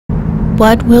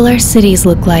What will our cities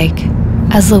look like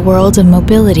as the world of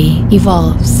mobility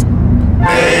evolves?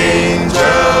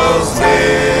 Angels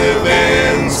live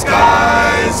in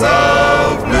skies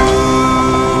of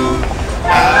blue.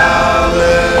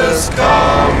 Alice,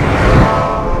 come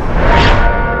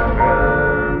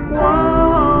home.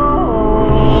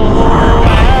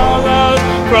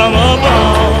 From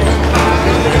above,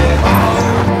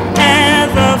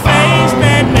 and the face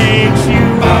that makes you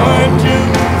want to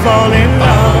fall in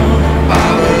love.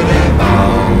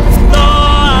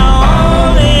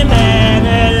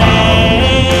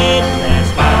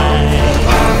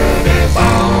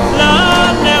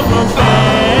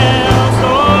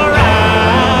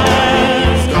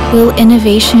 Will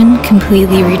innovation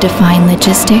completely redefine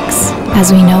logistics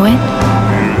as we know it?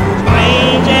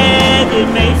 Strange as it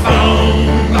may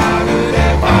seem,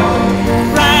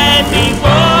 right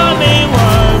before me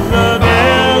was the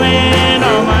girl in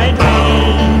all my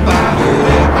dreams.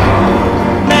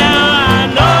 Now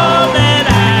I know that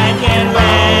I can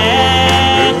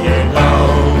let her go.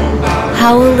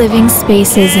 How will living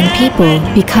spaces and people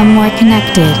become more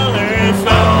connected?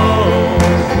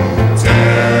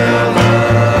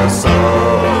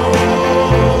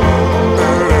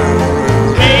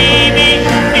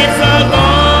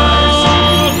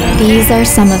 These are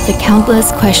some of the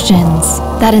countless questions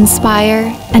that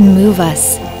inspire and move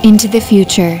us into the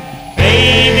future,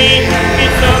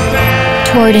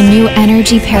 toward a new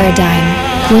energy paradigm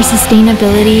where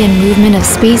sustainability and movement of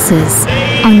spaces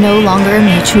are no longer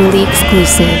mutually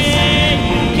exclusive.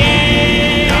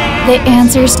 The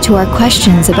answers to our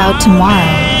questions about tomorrow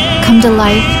come to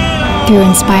life through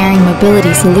inspiring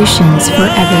mobility solutions for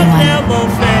everyone.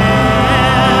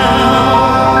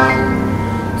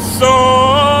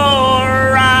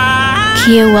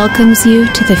 Kia welcomes you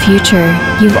to the future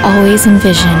you've always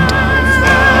envisioned.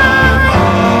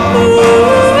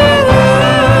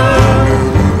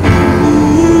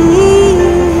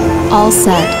 All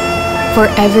set for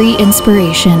every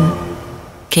inspiration.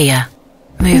 Kia,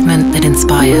 movement that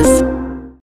inspires.